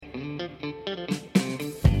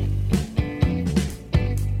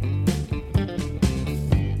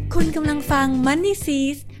ฟัง Money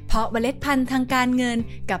Seeds เพาะเมล็ดพันธุ์ทางการเงิน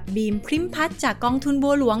กับบีมพริมพัฒน์จากกองทุนบั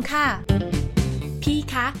วหลวงค่ะพี่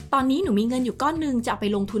คะตอนนี้หนูมีเงินอยู่ก้อนนึงจะเอาไป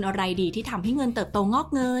ลงทุนอะไรดีที่ทำให้เงินเติบโตงอก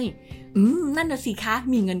เงยนั่นน่ะสิคะ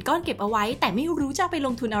มีเงินก้อนเก็บเอาไว้แต่ไม่รู้จะเอาไปล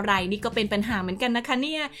งทุนอะไรนี่ก็เป็นปัญหาเหมือนกันนะคะเ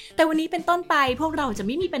นี่ยแต่วันนี้เป็นต้นไปพวกเราจะไ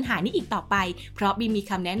ม่มีปัญหานี้อีกต่อไปเพราะบีมมี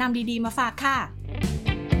คำแนะนำดีๆมาฝากค่ะ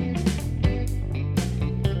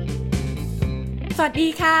สวัสดี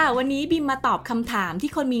ค่ะวันนี้บิมมาตอบคำถาม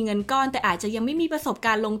ที่คนมีเงินก้อนแต่อาจจะยังไม่มีประสบก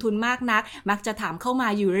ารณ์ลงทุนมากนักมักจะถามเข้ามา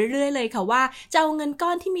อยู่เรื่อยๆเลยค่ะว่าจะเอาเงินก้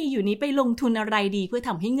อนที่มีอยู่นี้ไปลงทุนอะไรดีเพื่อท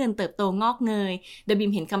ำให้เงินเติบโตงอกเงยเดี๋ยวบิ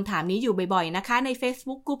มเห็นคำถามนี้อยู่บ่อยๆนะคะใน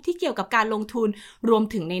Facebook กลุ่มที่เกี่ยวกับการลงทุนรวม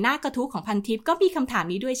ถึงในหน้ากระทู้ของพันทิปก็มีคำถาม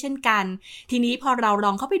นี้ด้วยเช่นกันทีนี้พอเราล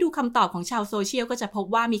องเข้าไปดูคำตอบของชาวโซเชียลก็จะพบ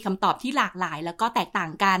ว่ามีคำตอบที่หลากหลายแล้วก็แตกต่า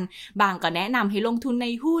งกันบางก็แนะนำให้ลงทุนใน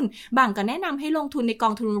หุ้นบางก็แนะนำให้ลงทุนในกอ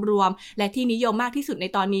งทุนรวมและที่นิยมมากที่สุดใน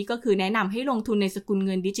ตอนนี้ก็คือแนะนำให้ลงทุนในสกุลเ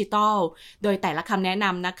งินดิจิทัลโดยแต่ละคำแนะน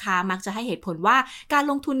ำนะคะมักจะให้เหตุผลว่าการ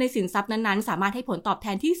ลงทุนในสินทรัพย์นั้นๆสามารถให้ผลตอบแท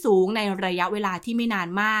นที่สูงในระยะเวลาที่ไม่นาน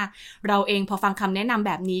มากเราเองพอฟังคำแนะนำแ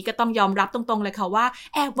บบนี้ก็ต้องยอมรับตรงๆเลยค่ะว่า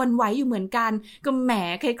แอบหวั่นไหวอยู่เหมือนกันก็แหม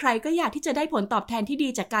ใครๆก็อยากที่จะได้ผลตอบแทนที่ดี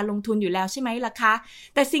จากการลงทุนอยู่แล้วใช่ไหมล่ะคะ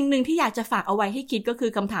แต่สิ่งหนึ่งที่อยากจะฝากเอาไว้ให้คิดก็คื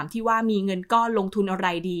อคำถามที่ว่ามีเงินก้อนลงทุนอะไร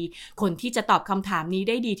ดีคนที่จะตอบคำถามนี้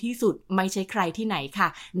ได้ดีที่สุดไม่ใช่ใครที่ไหนค่ะ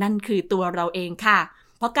นั่นคือตัวเราเองค่ะ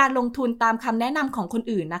เพราะการลงทุนตามคำแนะนำของคน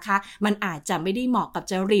อื่นนะคะมันอาจจะไม่ได้เหมาะกับ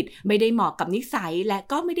จริตไม่ได้เหมาะกับนิสัยและ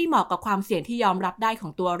ก็ไม่ได้เหมาะกับความเสี่ยงที่ยอมรับได้ขอ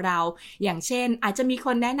งตัวเราอย่างเช่นอาจจะมีค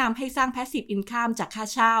นแนะนำให้สร้าง Passive Income จากค่า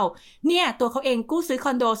เช่าเนี่ยตัวเขาเองกู้ซื้อค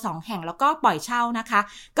อนโด2 แห่งแล้วก็ปล่อยเช่านะคะ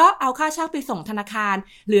ก็เอาค่าเช่าไปส่งธนาคาร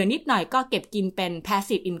เหลือนิดหน่อยก็เก็บกินเป็น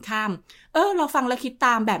Passive Incomeเราฟังแล้วคิดต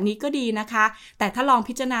ามแบบนี้ก็ดีนะคะแต่ถ้าลอง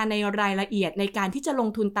พิจารณาในรายละเอียดในการที่จะลง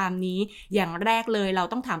ทุนตามนี้อย่างแรกเลยเรา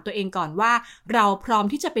ต้องถามตัวเองก่อนว่าเราพร้อม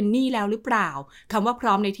ที่จะเป็นหนี้แล้วหรือเปล่าคำว่าพ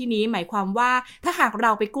ร้อมในที่นี้หมายความว่าถ้าหากเร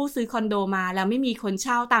าไปกู้ซื้อคอนโดมาแล้วไม่มีคนเ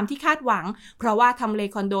ช่าตามที่คาดหวังเพราะว่าทำเล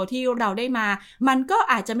คอนโดที่เราได้มามันก็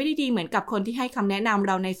อาจจะไม่ได้ดีเหมือนกับคนที่ให้คำแนะนำเ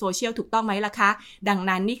ราในโซเชียลถูกต้องไหมล่ะคะดัง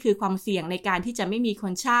นั้นนี่คือความเสี่ยงในการที่จะไม่มีค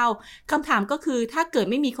นเช่าคำถามก็คือถ้าเกิด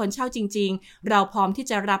ไม่มีคนเช่าจริงๆเราพร้อมที่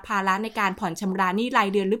จะรับภาระในการผ่อนชำระหนี้ราย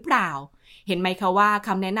เดือนหรือเปล่าเห็นไหมคะว่าค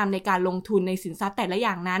ำแนะนำในการลงทุนในสินทรัพย์แต่ละอ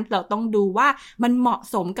ย่างนั้นเราต้องดูว่ามันเหมาะ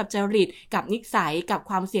สมกับจริตกับนิสัยกับ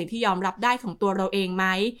ความเสี่ยงที่ยอมรับได้ของตัวเราเองไหม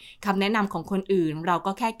คำแนะนำของคนอื่นเรา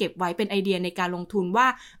ก็แค่เก็บไว้เป็นไอเดียในการลงทุนว่า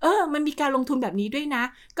มันมีการลงทุนแบบนี้ด้วยนะ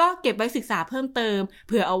ก็เก็บไว้ศึกษาเพิ่มเติมเ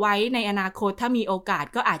ผื่อเอาไว้ในอนาคตถ้ามีโอกาส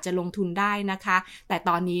ก็อาจจะลงทุนได้นะคะแต่ต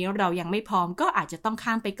อนนี้เรายังไม่พร้อมก็อาจจะต้อง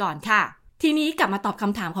ข้ามไปก่อนค่ะทีนี้กลับมาตอบค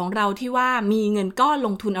ำถามของเราที่ว่ามีเงินก้อนล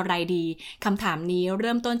งทุนอะไรดีคำถามนี้เ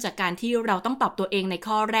ริ่มต้นจากการที่เราต้องตอบตัวเองใน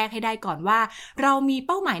ข้อแรกให้ได้ก่อนว่าเรามีเ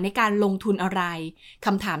ป้าหมายในการลงทุนอะไรค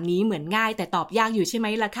ำถามนี้เหมือนง่ายแต่ตอบยากอยู่ใช่ไหม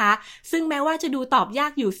ล่ะคะซึ่งแม้ว่าจะดูตอบยา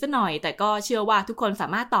กอยู่ซะหน่อยแต่ก็เชื่อว่าทุกคนสา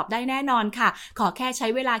มารถตอบได้แน่นอนค่ะขอแค่ใช้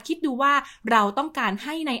เวลาคิดดูว่าเราต้องการใ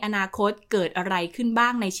ห้ในอนาคตเกิดอะไรขึ้นบ้า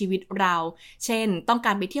งในชีวิตเราเช่นต้องก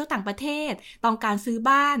ารไปเที่ยวต่างประเทศต้องการซื้อ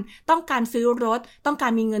บ้านต้องการซื้อรถต้องกา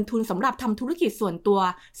รมีเงินทุนสำหรับทำธุรกิจส่วนตัว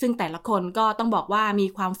ซึ่งแต่ละคนก็ต้องบอกว่ามี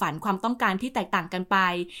ความฝันความต้องการที่แตกต่างกันไป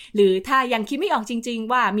หรือถ้ายังคิดไม่ออกจริง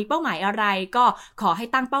ๆว่ามีเป้าหมายอะไรก็ขอให้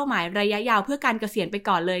ตั้งเป้าหมายระยะยาวเพื่อการเกษียณไป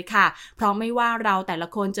ก่อนเลยค่ะเพราะไม่ว่าเราแต่ละ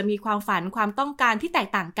คนจะมีความฝันความต้องการที่แตก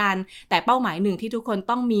ต่างกันแต่เป้าหมายหนึ่งที่ทุกคน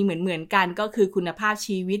ต้องมีเหมือนกันก็คือคุณภาพ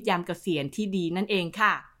ชีวิตยามเกษียณที่ดีนั่นเอง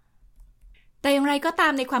ค่ะแต่อย่างไรก็ตา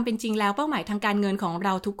มในความเป็นจริงแล้วเป้าหมายทางการเงินของเร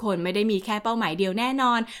าทุกคนไม่ได้มีแค่เป้าหมายเดียวแน่น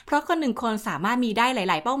อนเพราะคนหนึ่งคนสามารถมีได้ห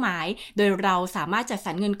ลายๆเป้าหมายโดยเราสามารถจัดส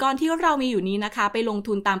รรเงินก้อนที่เรามีอยู่นี้นะคะไปลง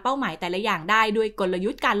ทุนตามเป้าหมายแต่ละอย่างได้ด้วยกลยุ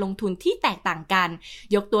ทธ์การลงทุนที่แตกต่างกัน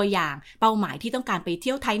ยกตัวอย่างเป้าหมายที่ต้องการไปเ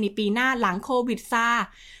ที่ยวไทยในปีหน้าหลังโควิดซา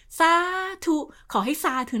ธุขอให้ซ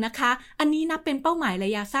าเถอะนะคะอันนี้นับเป็นเป้าหมายร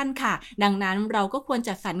ะยะสั้นค่ะดังนั้นเราก็ควร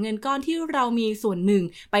จัดสรรเงินก้อนที่เรามีส่วนหนึ่ง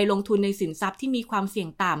ไปลงทุนในสินทรัพย์ที่มีความเสี่ยง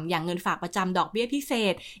ต่ำอย่างเงินฝากประจำดอกเบี้ยพิเศ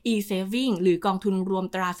ษ e-saving หรือกองทุนรวม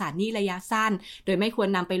ตราสารหนี้ระยะสั้นโดยไม่ควร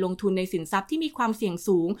นำไปลงทุนในสินทรัพย์ที่มีความเสี่ยง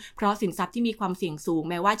สูงเพราะสินทรัพย์ที่มีความเสี่ยงสูง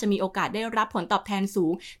แม้ว่าจะมีโอกาสได้รับผลตอบแทนสู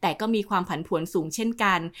งแต่ก็มีความผันผวนสูงเช่น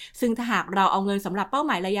กันซึ่งถ้าหากเราเอาเงินสำหรับเป้าห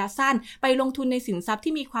มายระยะสั้นไปลงทุนในสินทรัพย์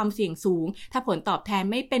ที่มีความเสี่ยงสูงถ้าผลตอบแทน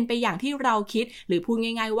ไม่เป็นไปอย่างที่เราคิดหรือพูด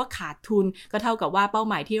ง่ายๆว่าขาดทุนก็เท่ากับว่าเป้า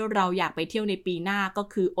หมายที่เราอยากไปเที่ยวในปีหน้าก็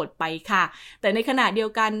คืออดไปค่ะแต่ในขณะเดียว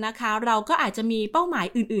กันนะคะเราก็อาจจะมีเป้าหมาย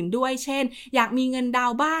อื่นๆด้วยเช่น อยากมีเงินดา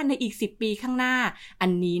วน์บ้านในอีก10 ปีข้างหน้าอั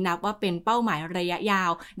นนี้นับว่าเป็นเป้าหมายระยะยา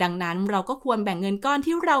วดังนั้นเราก็ควรแบ่งเงินก้อน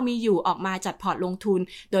ที่เรามีอยู่ออกมาจัดพอร์ตลงทุน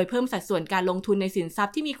โดยเพิ่มสัดส่วนการลงทุนในสินทรัพ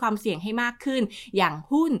ย์ที่มีความเสี่ยงให้มากขึ้นอย่าง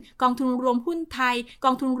หุ้นกองทุนรวมหุ้นไทยก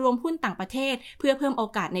องทุนรวมหุ้นต่างประเทศเพื่อเพิ่มโอ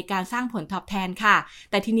กาสในการสร้างผลตอบแทนค่ะ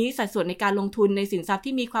แต่ทีนี้สัดส่วนในการลงทุนในสินทรัพย์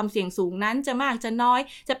ที่มีความเสี่ยงสูงนั้นจะมากจะน้อย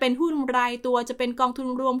จะเป็นหุ้นรายตัวจะเป็นกองทุน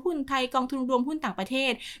รวมหุ้นไทยกองทุนรวมหุ้นต่างประเท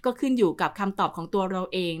ศก็ขึ้นอยู่กับคำตอบของตัวเรา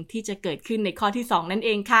เองที่จะเกิดขึ้นในข้อที่2นั่นเอ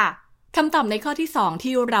งค่ะคำตอบในข้อที่2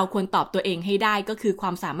ที่เราควรตอบตัวเองให้ได้ก็คือคว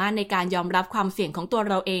ามสามารถในการยอมรับความเสี่ยงของตัว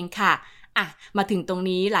เราเองค่ะมาถึงตรง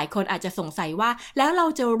นี้หลายคนอาจจะสงสัยว่าแล้วเรา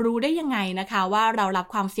จะรู้ได้ยังไงนะคะว่าเรารับ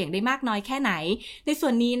ความเสี่ยงได้มากน้อยแค่ไหนในส่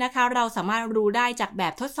วนนี้นะคะเราสามารถรู้ได้จากแบ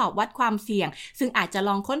บทดสอบวัดความเสี่ยงซึ่งอาจจะล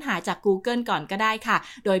องค้นหาจาก Google ก่อนก็ได้ค่ะ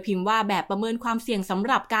โดยพิมพ์ว่าแบบประเมินความเสี่ยงสำห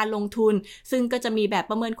รับการลงทุนซึ่งก็จะมีแบบ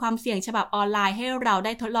ประเมินความเสี่ยงฉบับออนไลน์ให้เราไ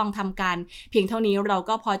ด้ทดลองทำกันเพียงเท่านี้เรา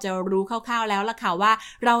ก็พอจะรู้คร่าวๆแล้วล่ะค่ะว่า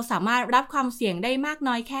เราสามารถรับความเสี่ยงได้มาก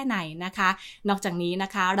น้อยแค่ไหนนะคะนอกจากนี้น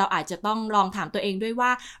ะคะเราอาจจะต้องลองถามตัวเองด้วยว่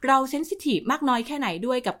าเราเซนซิทีฟมากน้อยแค่ไหน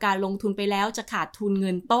ด้วยกับการลงทุนไปแล้วจะขาดทุนเ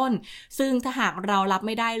งินต้นซึ่งถ้าหากเรารับไ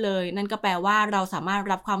ม่ได้เลยนั่นก็แปลว่าเราสามารถ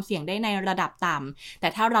รับความเสี่ยงได้ในระดับต่ำแต่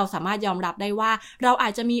ถ้าเราสามารถยอมรับได้ว่าเราอา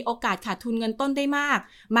จจะมีโอกาสขาดทุนเงินต้นได้มาก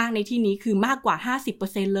ในที่นี้คือมากกว่า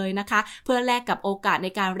 50% เลยนะคะเพื่อแลกกับโอกาสใน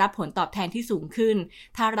การรับผลตอบแทนที่สูงขึ้น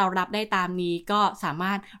ถ้าเรารับได้ตามนี้ก็สาม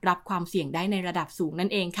ารถรับความเสี่ยงได้ในระดับสูงนั่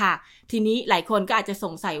นเองค่ะทีนี้หลายคนก็อาจจะส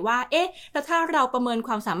งสัยว่าแล้วถ้าเราประเมินค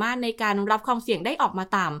วามสามารถในการรับความเสี่ยงได้ออกมา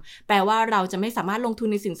ต่ำแปลว่าเราจะไม่สามารถลงทุน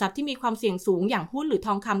ในสินทรัพย์ที่มีความเสี่ยงสูงอย่างหุ้นหรือท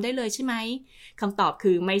องคำได้เลยใช่ไหมคำตอบ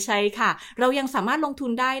คือไม่ใช่ค่ะเรายังสามารถลงทุ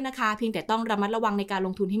นได้นะคะเพียงแต่ต้องระมัดระวังในการล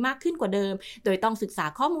งทุนให้มากขึ้นกว่าเดิมโดยต้องศึกษา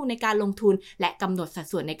ข้อมูลในการลงทุนและกำหนดสัด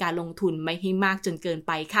ส่วนในการลงทุนไม่ให้มากจนเกินไ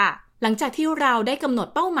ปค่ะหลังจากที่เราได้กำหนด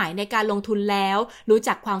เป้าหมายในการลงทุนแล้วรู้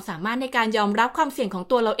จักความสามารถในการยอมรับความเสี่ยงของ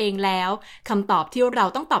ตัวเราเองแล้วคำตอบที่เรา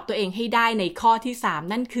ต้องตอบตัวเองให้ได้ในข้อที่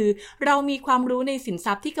3นั่นคือเรามีความรู้ในสินท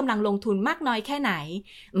รัพย์ที่กำลังลงทุนมากน้อยแค่ไหน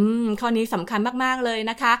ข้อนี้สำคัญมากๆเลย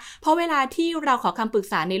นะคะเพราะเวลาที่เราขอคำปรึก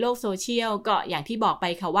ษาในโลกโซเชียลก็อย่างที่บอกไป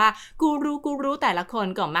ค่ะว่ากูรูแต่ละคน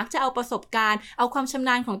ก็มักจะเอาประสบการณ์เอาความชำน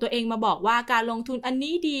าญของตัวเองมาบอกว่าการลงทุนอัน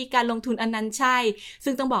นี้ดีการลงทุนอันนั้นใช่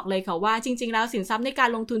ซึ่งต้องบอกเลยค่ะว่าจริงๆแล้วสินทรัพย์ในกา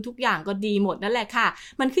รลงทุนทุกอย่างก็ดีหมดนั่นแหละค่ะ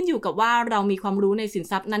มันขึ้นอยู่กับว่าเรามีความรู้ในสิน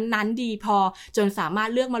ทรัพย์นั้นๆดีพอจนสามารถ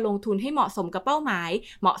เลือกมาลงทุนให้เหมาะสมกับเป้าหมาย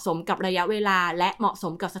เหมาะสมกับระยะเวลาและเหมาะส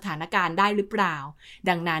มกับสถานการณ์ได้หรือเปล่า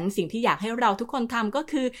ดังนั้นสิ่งที่อยากให้เราทุกคนทำก็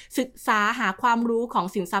คือศึกษาหาความรู้ของ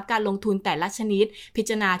สินทรัพย์การลงทุนแต่ละชนิดพิจ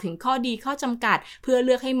ารณาถึงข้อดีข้อจำกัดเพื่อเ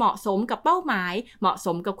ลือกให้เหมาะสมกับเป้าหมายเหมาะส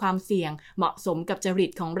มกับความเสี่ยงเหมาะสมกับจริ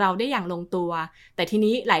ตของเราได้อย่างลงตัวแต่ที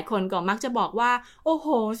นี้หลายคนก็มักจะบอกว่าโอ้โห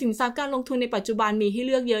สินทรัพย์การลงทุนในปัจจุบันมีให้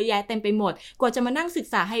เลือกเยอะแยะเต็มไปหมดกว่าจะมานั่งศึก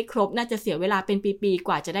ษาให้ครบน่าจะเสียเวลาเป็นปีๆก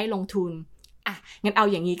ว่าจะได้ลงทุนงั้นเอา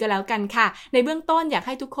อย่างนี้ก็แล้วกันค่ะในเบื้องต้นอยากใ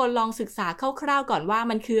ห้ทุกคนลองศึกษาคร่าวๆก่อนว่า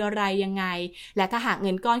มันคืออะไรยังไงและถ้าหากเ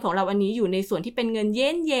งินก้อนของเราอันนี้อยู่ในส่วนที่เป็นเงินเ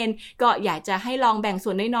ย็นก็อยากจะให้ลองแบ่งส่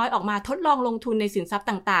วนน้อยๆออกมาทดลองลงทุนในสินทรัพย์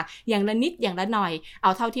ต่างๆอย่างละนิดอย่างละหน่อยเอ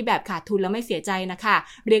าเท่าที่แบบขาดทุนแล้วไม่เสียใจนะคะ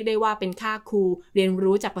เรียกได้ว่าเป็นค่าครูเรียน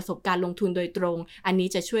รู้จากประสบการณ์ลงทุนโดยตรงอันนี้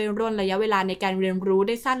จะช่วยร่นระยะเวลาในการเรียนรู้ไ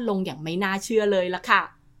ด้สั้นลงอย่างไม่น่าเชื่อเลยละค่ะ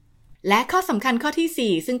และข้อสำคัญข้อ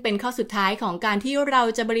ที่4ซึ่งเป็นข้อสุดท้ายของการที่เรา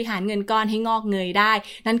จะบริหารเงินก้อนให้งอกเงยได้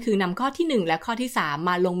นั่นคือนำข้อที่1และข้อที่3ม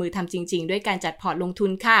าลงมือทำจริงๆด้วยการจัดพอร์ตลงทุ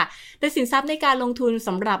นค่ะโดยสินทรัพย์ในการลงทุนส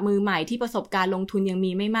ำหรับมือใหม่ที่ประสบการณ์ลงทุนยัง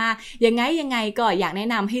มีไม่มากยังไงก็อยากแนะ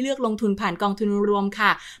นำให้เลือกลงทุนผ่านกองทุนรวมค่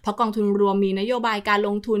ะเพราะกองทุนรวมมีนโยบายการล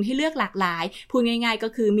งทุนให้เลือกหลากหลายพูดง่ายๆก็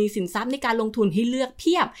คือมีสินทรัพย์ในการลงทุนให้เลือกเ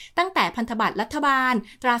พียบตั้งแต่พันธบัตรรัฐบาล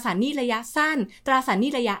ตราสารหนี้ระยะสั้นตราสารหนี้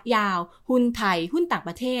ระยะยาวหุ้นไทยหุ้นต่าง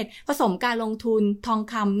ประเทศผสมการลงทุนทอง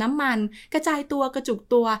คำน้ำมันกระจายตัวกระจุก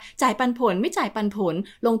ตัวจ่ายปันผลไม่จ่ายปันผล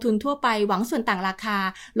ลงทุนทั่วไปหวังส่วนต่างราคา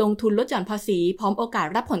ลงทุนลดหย่อนภาษีพร้อมโอกาส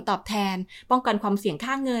รับผลตอบแทนป้องกันความเสี่ยง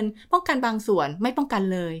ค่าเงินป้องกันบางส่วนไม่ป้องกัน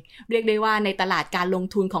เลยเรียกได้ว่าในตลาดการลง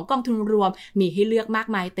ทุนของกองทุนรวมมีให้เลือกมาก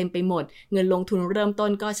มายเต็มไปหมดเงินลงทุนเริ่มต้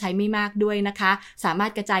นก็ใช้ไม่มากด้วยนะคะสามาร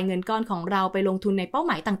ถกระจายเงินก้อนของเราไปลงทุนในเป้าห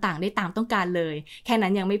มายต่างๆได้ตามต้องการเลยแค่นั้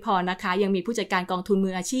นยังไม่พอนะคะยังมีผู้จัดการกองทุนมื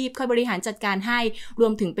ออาชีพคอยบริหารจัดการให้ร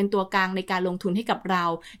วมถึงเป็นตัวกลางในการลงทุนให้กับเรา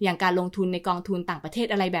อย่างการลงทุนในกองทุนต่างประเทศ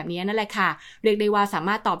อะไรแบบนี้นั่นแหละค่ะเรียกได้ว่าสาม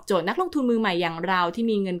ารถตอบโจทย์นักลงทุนมือใหม่อย่างเราที่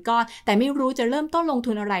มีเงินก้อนแต่ไม่รู้จะเริ่มต้นลง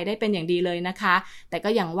ทุนอะไรได้เป็นอย่างดีเลยนะคะแต่ก็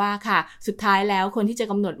อย่างว่าค่ะสุดท้ายแล้วคนที่จะ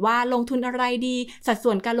กำหนดว่าลงทุนอะไรดีสัดส่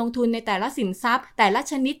วนการลงทุนในแต่ละสินทรัพย์แต่ละ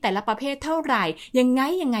ชนิดแต่ละประเภทเท่าไหร่ยัง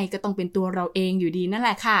ไงก็ต้องเป็นตัวเราเองอยู่ดีนั่นแห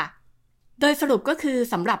ละค่ะ โดยสรุปก็คือ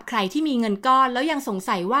สำหรับใครที่มีเงินก้อนแล้วยังสง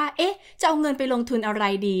สัยว่าจะเอาเงินไปลงทุนอะไร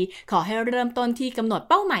ดีขอให้เริ่มต้นที่กำหนด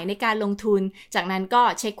เป้าหมายในการลงทุนจากนั้นก็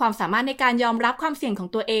เช็คความสามารถในการยอมรับความเสี่ยงของ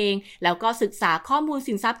ตัวเองแล้วก็ศึกษาข้อมูล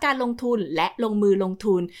สินทรัพย์การลงทุนและลงมือลง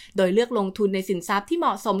ทุนโดยเลือกลงทุนในสินทรัพย์ที่เหม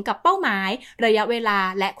าะสมกับเป้าหมายระยะเวลา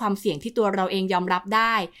และความเสี่ยงที่ตัวเราเองยอมรับไ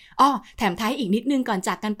ด้แถมท้ายอีกนิดนึงก่อนจ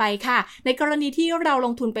ากกันไปค่ะในกรณีที่เราล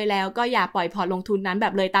งทุนไปแล้วก็อย่าปล่อยพอร์ตลงทุนนั้นแบ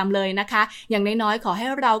บเลยตามเลยนะคะอย่างน้อยๆขอให้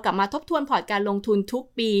เรากลับมาทบทวนพอร์ตการลงทุนทุก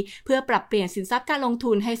ปีเพื่อปรับเปลี่ยนสินทรัพย์การลง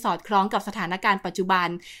ทุนให้สอดคล้องกับสถานการณ์ปัจจุบัน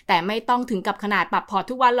แต่ไม่ต้องถึงกับขนาดปรับพอร์ต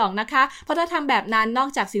ทุกวันหรอกนะคะเพราะถ้าทำแบบนั้นนอก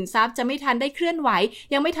จากสินทรัพย์จะไม่ทันได้เคลื่อนไหว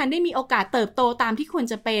ยังไม่ทันได้มีโอกาสเติบโตตามที่ควร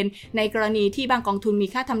จะเป็นในกรณีที่บางกองทุนมี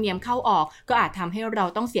ค่าธรรมเนียมเข้าออกก็อาจทำให้เรา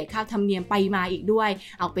ต้องเสียค่าธรรมเนียมไปมาอีกด้วย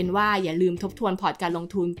เอาเป็นว่าอย่าลืมทบทวนพอร์ตการลง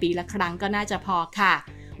ทุนปีละครั้งก็น่าจะพอค่ะ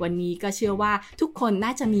วันนี้ก็เชื่อว่าทุกคนน่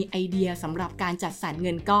าจะมีไอเดียสำหรับการจัดสรรเ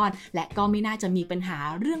งินก้อนและก็ไม่น่าจะมีปัญหา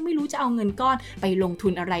เรื่องไม่รู้จะเอาเงินก้อนไปลงทุ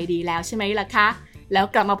นอะไรดีแล้วใช่ไหมล่ะคะแล้ว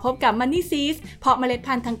กลับมาพบกับ Money Seeds เพาะเมล็ด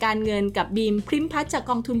พันธุ์ทางการเงินกับบีมพริมพัฒน์จาก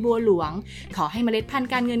กองทุนบัวหลวงขอให้เมล็ดพันธุ์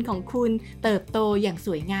การเงินของคุณเติบโตอย่างส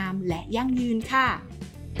วยงามและยั่งยืนค่ะ